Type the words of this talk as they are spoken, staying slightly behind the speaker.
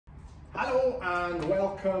Hello and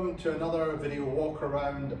welcome to another video walk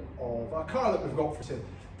around of a car that we've got for sale.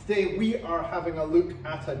 Today we are having a look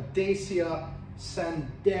at a Dacia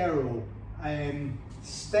Sandero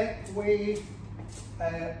Stepway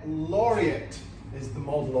Laureate is the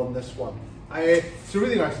model on this one. It's a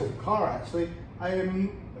really nice little car actually.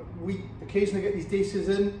 We occasionally get these Dacias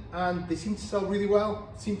in and they seem to sell really well.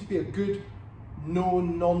 Seem to be a good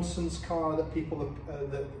no-nonsense car that people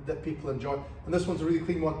enjoy, and this one's a really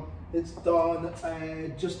clean one. It's done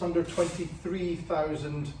just under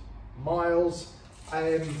 23,000 miles.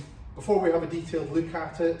 Before we have a detailed look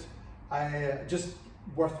at it, just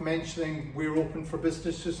worth mentioning, we're open for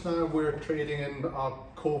business just now. We're trading in a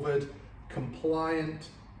COVID compliant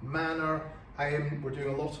manner. We're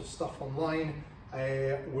doing a lot of stuff online.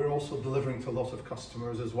 We're also delivering to a lot of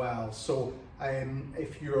customers as well. So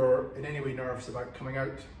if you're in any way nervous about coming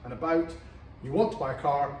out and about, you want to buy a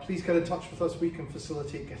car, please get in touch with us. We can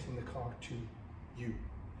facilitate getting the car to you.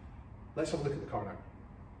 Let's have a look at the car now.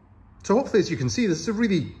 So hopefully, as you can see, this is a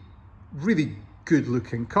really good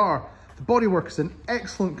looking car. The bodywork is in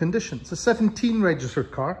excellent condition. It's a 17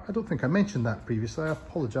 registered car. I don't think I mentioned that previously, I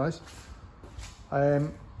apologise.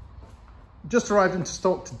 Just arrived into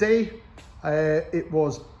stock today. It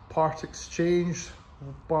was part exchanged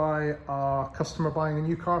by a customer buying a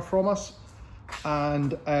new car from us,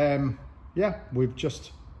 and yeah, we've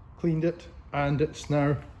just cleaned it and it's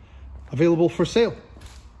now available for sale.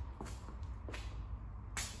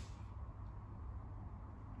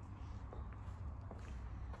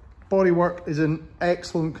 Bodywork is in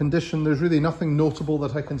excellent condition. There's really nothing notable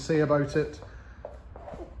that I can say about it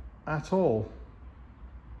at all.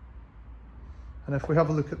 And if we have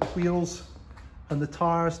a look at the wheels and the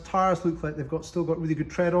tyres look like they've still got really good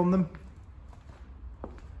tread on them.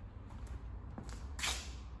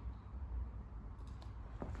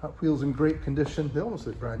 That wheel's in great condition. They almost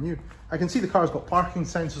look brand new. I can see the car's got parking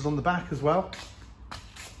sensors on the back as well.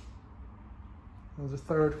 There's a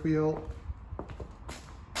third wheel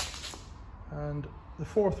and the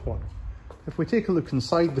fourth one. If we take a look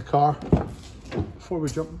inside the car, before we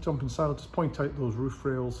jump inside, I'll just point out those roof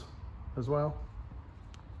rails as well.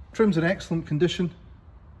 Trim's in excellent condition.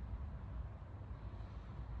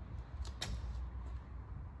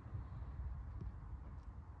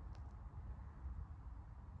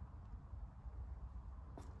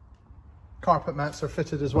 Carpet mats are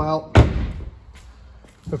fitted as well.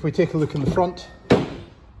 If we take a look in the front,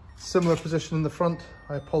 similar position in the front.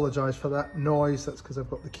 I apologise for that noise, that's because I've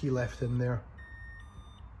got the key left in there.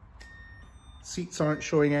 Seats aren't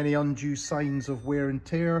showing any undue signs of wear and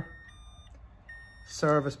tear.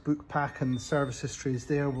 Service book pack and the service history is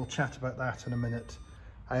there. We'll chat about that in a minute.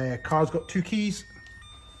 Car's got 2 keys.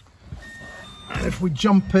 If we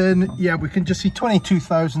jump in, yeah, we can just see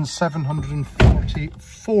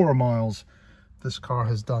 22,744 miles this car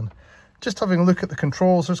has done. Just having a look at the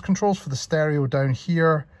controls, there's controls for the stereo down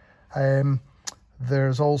here.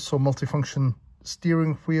 There's also multifunction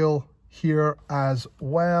steering wheel here as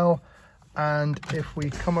well. And if we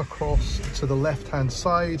come across to the left hand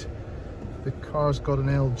side, the car's got an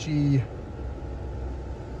LG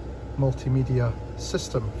multimedia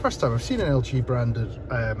system. First time I've seen an LG branded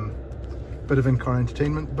bit of in-car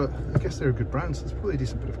entertainment, but I guess they're a good brand, so it's probably a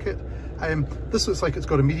decent bit of kit. This looks like it's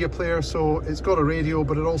got a media player, so it's got a radio,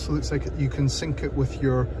 but it also looks like you can sync it with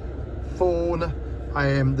your phone.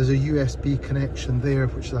 There's a USB connection there,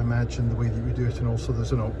 which is, I imagine, the way that you do it, and also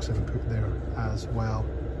there's an aux input there as well.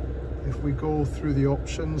 If we go through the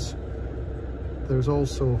options, there's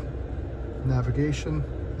also navigation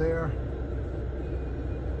there.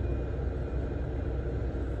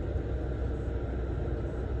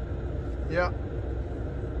 Yeah,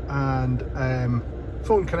 and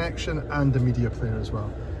phone connection and a media player as well.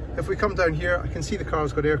 If we come down here, I can see the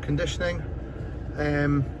car's got air conditioning.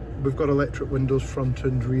 We've got electric windows front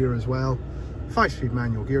and rear as well. 5-speed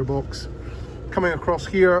manual gearbox. Coming across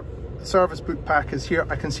here, service book pack is here.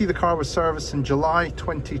 I can see the car was serviced in July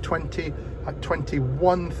 2020 at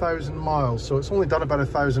 21,000 miles. So it's only done about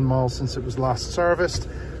 1,000 miles since it was last serviced.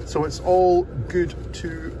 So it's all good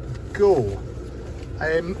to go.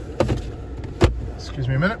 Excuse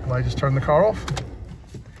me a minute, I just turned the car off.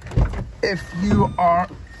 If you are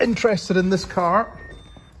interested in this car,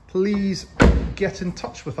 please get in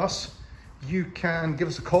touch with us. You can give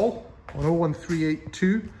us a call on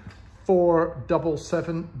 01382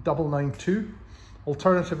 477 992.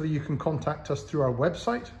 Alternatively, you can contact us through our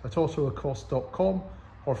website at autoecosse.com,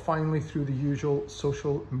 or finally through the usual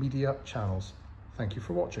social media channels. Thank you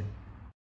for watching.